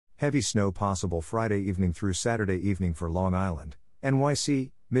Heavy snow possible Friday evening through Saturday evening for Long Island, NYC,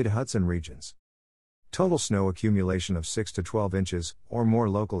 Mid-Hudson regions. Total snow accumulation of 6 to 12 inches, or more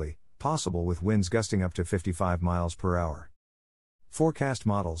locally, possible with winds gusting up to 55 miles per hour. Forecast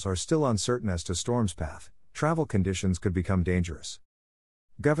models are still uncertain as to storm's path. Travel conditions could become dangerous.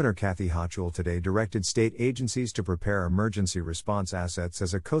 Governor Kathy Hochul today directed state agencies to prepare emergency response assets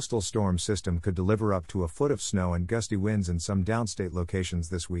as a coastal storm system could deliver up to a foot of snow and gusty winds in some downstate locations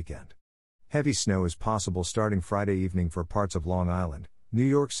this weekend. Heavy snow is possible starting Friday evening for parts of Long Island, New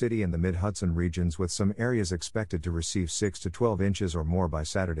York City and the Mid-Hudson regions, with some areas expected to receive 6 to 12 inches or more by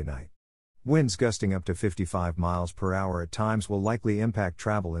Saturday night. Winds gusting up to 55 miles per hour at times will likely impact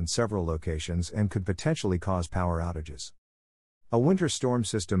travel in several locations and could potentially cause power outages. A winter storm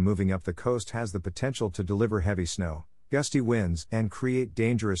system moving up the coast has the potential to deliver heavy snow, gusty winds, and create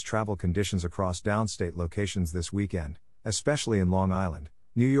dangerous travel conditions across downstate locations this weekend, especially in Long Island,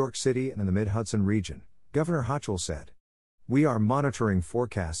 New York City and in the Mid-Hudson region, Governor Hochul said. We are monitoring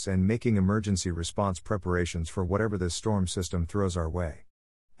forecasts and making emergency response preparations for whatever this storm system throws our way.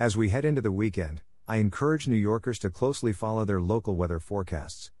 As we head into the weekend, I encourage New Yorkers to closely follow their local weather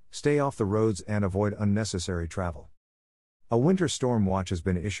forecasts, stay off the roads and avoid unnecessary travel. A winter storm watch has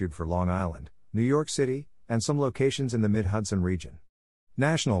been issued for Long Island, New York City, and some locations in the Mid-Hudson region.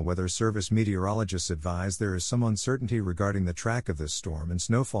 National Weather Service meteorologists advise there is some uncertainty regarding the track of this storm and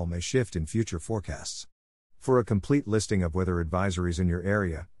snowfall may shift in future forecasts. For a complete listing of weather advisories in your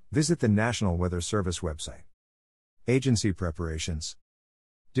area, visit the National Weather Service website. Agency preparations.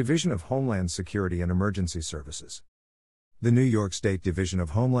 Division of Homeland Security and Emergency Services. The New York State Division of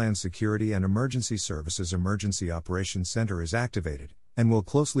Homeland Security and Emergency Services Emergency Operations Center is activated, and will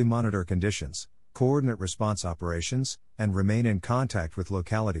closely monitor conditions, coordinate response operations, and remain in contact with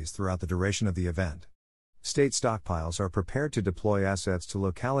localities throughout the duration of the event. State stockpiles are prepared to deploy assets to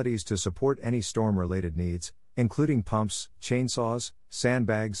localities to support any storm-related needs, including pumps, chainsaws,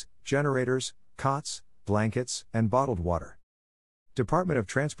 sandbags, generators, cots, blankets, and bottled water. Department of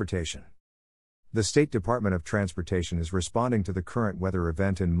Transportation. The State Department of Transportation is responding to the current weather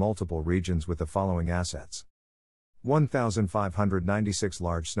event in multiple regions with the following assets: 1,596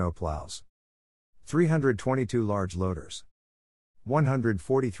 large snow plows, 322 large loaders,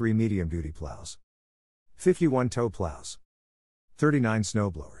 143 medium-duty plows, 51 tow plows, 39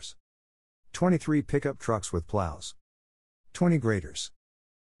 snowblowers, 23 pickup trucks with plows, 20 graders.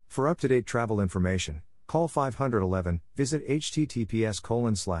 For up-to-date travel information, call 511, visit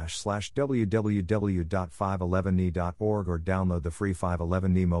https://www.511ne.org or download the free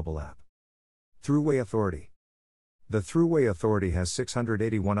 511ne mobile app. Thruway Authority. The Thruway Authority has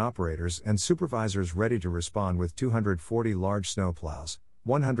 681 operators and supervisors ready to respond with 240 large snowplows,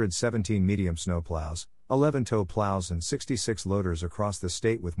 117 medium snowplows, 11 tow plows and 66 loaders across the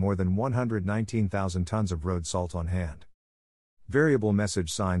state with more than 119,000 tons of road salt on hand. Variable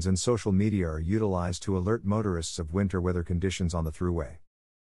message signs and social media are utilized to alert motorists of winter weather conditions on the Thruway.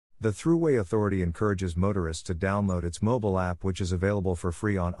 The Thruway Authority encourages motorists to download its mobile app, which is available for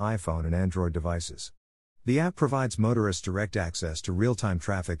free on iPhone and Android devices. The app provides motorists direct access to real-time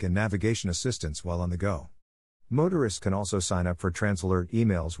traffic and navigation assistance while on the go. Motorists can also sign up for TransAlert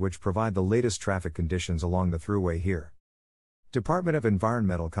emails, which provide the latest traffic conditions along the Thruway here. Department of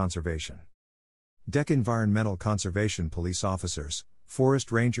Environmental Conservation. DEC Environmental Conservation police officers,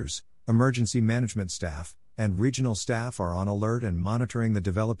 forest rangers, emergency management staff, and regional staff are on alert and monitoring the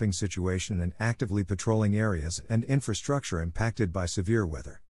developing situation and actively patrolling areas and infrastructure impacted by severe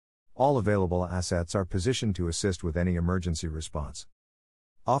weather. All available assets are positioned to assist with any emergency response.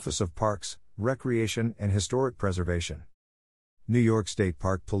 Office of Parks, Recreation and Historic Preservation. New York State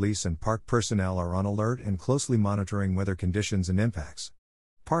Park Police and park personnel are on alert and closely monitoring weather conditions and impacts.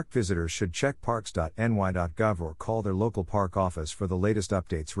 Park visitors should check parks.ny.gov or call their local park office for the latest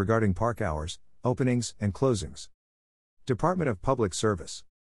updates regarding park hours, openings, and closings. Department of Public Service.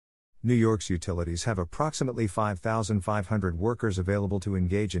 New York's utilities have approximately 5,500 workers available to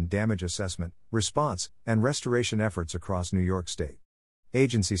engage in damage assessment, response, and restoration efforts across New York State.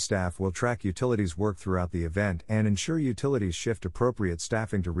 Agency staff will track utilities' work throughout the event and ensure utilities shift appropriate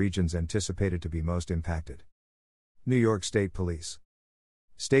staffing to regions anticipated to be most impacted. New York State Police.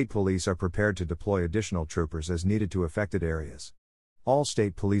 State police are prepared to deploy additional troopers as needed to affected areas. All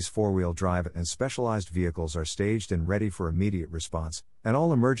state police four-wheel drive and specialized vehicles are staged and ready for immediate response, and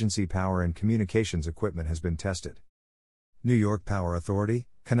all emergency power and communications equipment has been tested. New York Power Authority,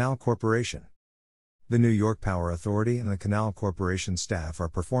 Canal Corporation. The New York Power Authority and the Canal Corporation staff are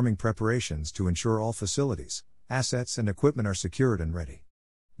performing preparations to ensure all facilities, assets and equipment are secured and ready.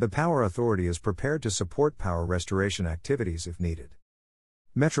 The Power Authority is prepared to support power restoration activities if needed.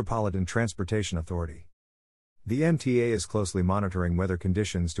 Metropolitan Transportation Authority. The MTA is closely monitoring weather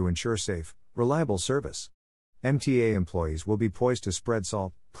conditions to ensure safe, reliable service. MTA employees will be poised to spread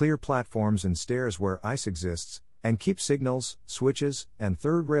salt, clear platforms and stairs where ice exists, and keep signals, switches, and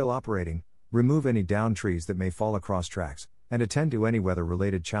third rail operating, remove any downed trees that may fall across tracks, and attend to any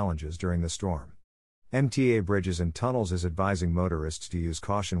weather-related challenges during the storm. MTA Bridges and Tunnels is advising motorists to use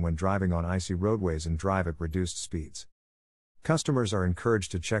caution when driving on icy roadways and drive at reduced speeds. Customers are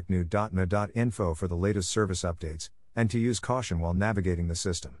encouraged to check new.na.info for the latest service updates, and to use caution while navigating the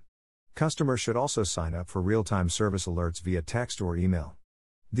system. Customers should also sign up for real-time service alerts via text or email.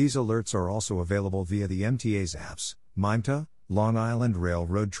 These alerts are also available via the MTA's apps, MIMTA, Long Island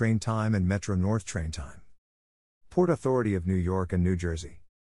Railroad Train Time and Metro North Train Time. Port Authority of New York and New Jersey.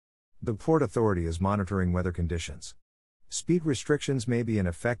 The Port Authority is monitoring weather conditions. Speed restrictions may be in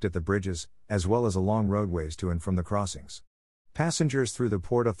effect at the bridges, as well as along roadways to and from the crossings. Passengers through the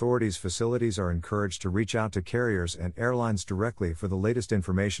Port Authority's facilities are encouraged to reach out to carriers and airlines directly for the latest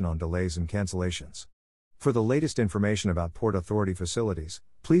information on delays and cancellations. For the latest information about Port Authority facilities,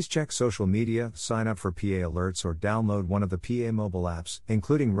 please check social media, sign up for PA alerts or download one of the PA mobile apps,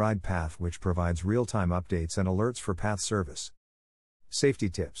 including RidePath, which provides real-time updates and alerts for path service. Safety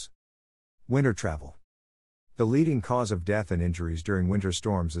tips. Winter travel. The leading cause of death and injuries during winter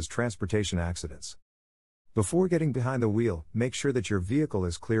storms is transportation accidents. Before getting behind the wheel, make sure that your vehicle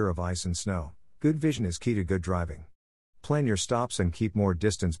is clear of ice and snow. Good vision is key to good driving. Plan your stops and keep more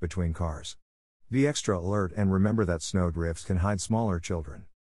distance between cars. Be extra alert and remember that snow drifts can hide smaller children.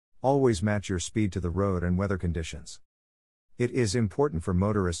 Always match your speed to the road and weather conditions. It is important for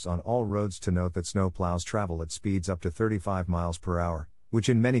motorists on all roads to note that snowplows travel at speeds up to 35 miles per hour, which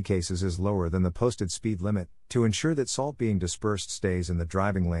in many cases is lower than the posted speed limit, to ensure that salt being dispersed stays in the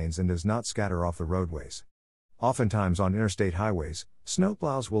driving lanes and does not scatter off the roadways. Oftentimes on interstate highways,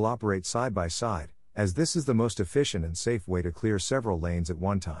 snowplows will operate side by side, as this is the most efficient and safe way to clear several lanes at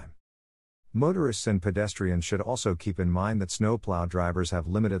one time. Motorists and pedestrians should also keep in mind that snowplow drivers have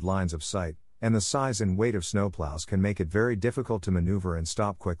limited lines of sight, and the size and weight of snowplows can make it very difficult to maneuver and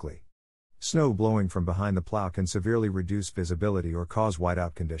stop quickly. Snow blowing from behind the plow can severely reduce visibility or cause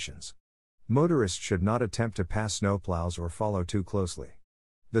whiteout conditions. Motorists should not attempt to pass snowplows or follow too closely.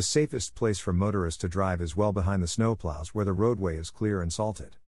 The safest place for motorists to drive is well behind the snowplows where the roadway is clear and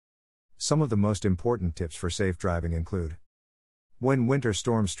salted. Some of the most important tips for safe driving include: when winter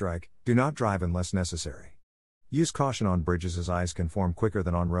storms strike, do not drive unless necessary. Use caution on bridges as ice can form quicker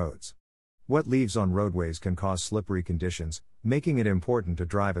than on roads. Wet leaves on roadways can cause slippery conditions, making it important to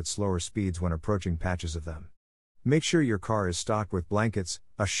drive at slower speeds when approaching patches of them. Make sure your car is stocked with blankets,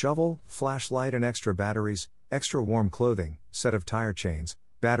 a shovel, flashlight and extra batteries, extra warm clothing, set of tire chains,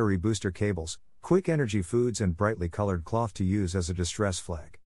 battery booster cables, quick energy foods and brightly colored cloth to use as a distress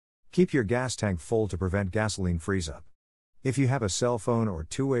flag. Keep your gas tank full to prevent gasoline freeze-up. If you have a cell phone or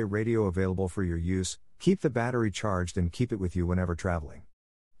two-way radio available for your use, keep the battery charged and keep it with you whenever traveling.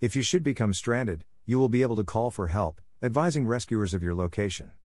 If you should become stranded, you will be able to call for help, advising rescuers of your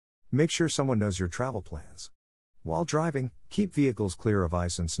location. Make sure someone knows your travel plans. While driving, keep vehicles clear of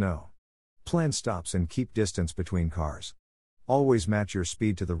ice and snow. Plan stops and keep distance between cars. Always match your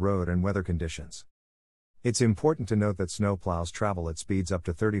speed to the road and weather conditions. It's important to note that snowplows travel at speeds up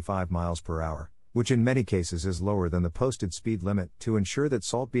to 35 miles per hour, which in many cases is lower than the posted speed limit, to ensure that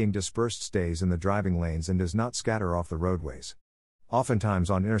salt being dispersed stays in the driving lanes and does not scatter off the roadways. Oftentimes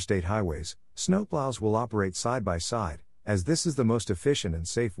on interstate highways, snowplows will operate side by side, as this is the most efficient and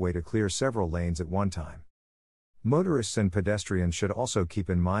safe way to clear several lanes at one time. Motorists and pedestrians should also keep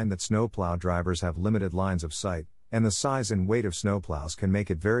in mind that snowplow drivers have limited lines of sight, and the size and weight of snowplows can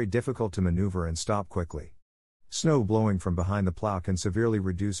make it very difficult to maneuver and stop quickly. Snow blowing from behind the plow can severely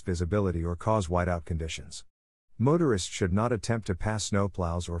reduce visibility or cause whiteout conditions. Motorists should not attempt to pass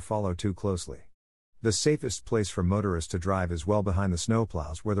snowplows or follow too closely. The safest place for motorists to drive is well behind the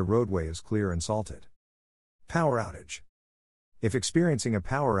snowplows where the roadway is clear and salted. Power outage. If experiencing a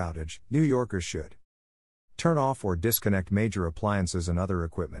power outage, New Yorkers should turn off or disconnect major appliances and other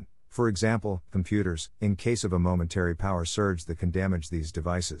equipment, for example, computers, in case of a momentary power surge that can damage these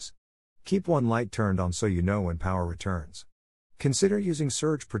devices. Keep one light turned on so you know when power returns. Consider using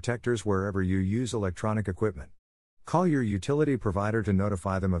surge protectors wherever you use electronic equipment. Call your utility provider to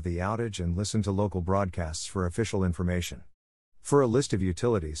notify them of the outage and listen to local broadcasts for official information. For a list of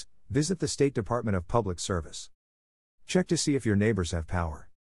utilities, visit the State Department of Public Service. Check to see if your neighbors have power.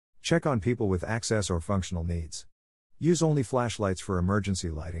 Check on people with access or functional needs. Use only flashlights for emergency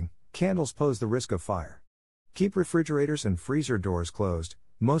lighting. Candles pose the risk of fire. Keep refrigerators and freezer doors closed.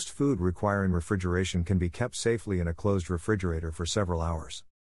 Most food requiring refrigeration can be kept safely in a closed refrigerator for several hours.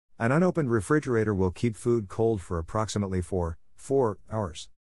 An unopened refrigerator will keep food cold for approximately 4 hours.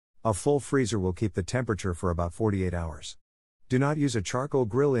 A full freezer will keep the temperature for about 48 hours. Do not use a charcoal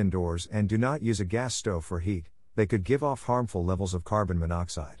grill indoors and do not use a gas stove for heat, they could give off harmful levels of carbon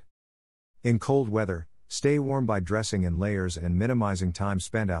monoxide. In cold weather, stay warm by dressing in layers and minimizing time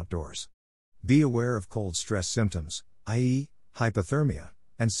spent outdoors. Be aware of cold stress symptoms, i.e., hypothermia,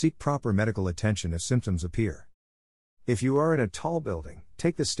 and seek proper medical attention if symptoms appear. If you are in a tall building,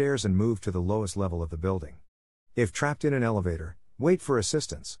 take the stairs and move to the lowest level of the building. If trapped in an elevator, wait for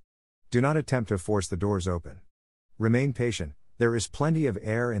assistance. Do not attempt to force the doors open. Remain patient, there is plenty of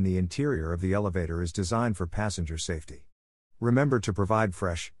air and the interior of the elevator is designed for passenger safety. Remember to provide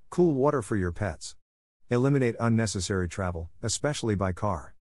fresh, cool water for your pets. Eliminate unnecessary travel, especially by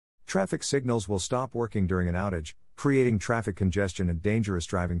car. Traffic signals will stop working during an outage, creating traffic congestion and dangerous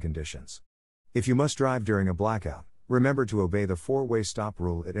driving conditions. If you must drive during a blackout, remember to obey the four-way stop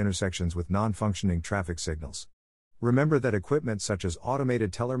rule at intersections with non-functioning traffic signals. Remember that equipment such as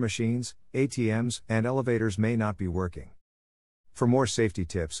automated teller machines, ATMs, and elevators may not be working. For more safety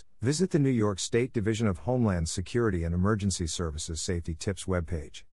tips, visit the New York State Division of Homeland Security and Emergency Services Safety Tips webpage.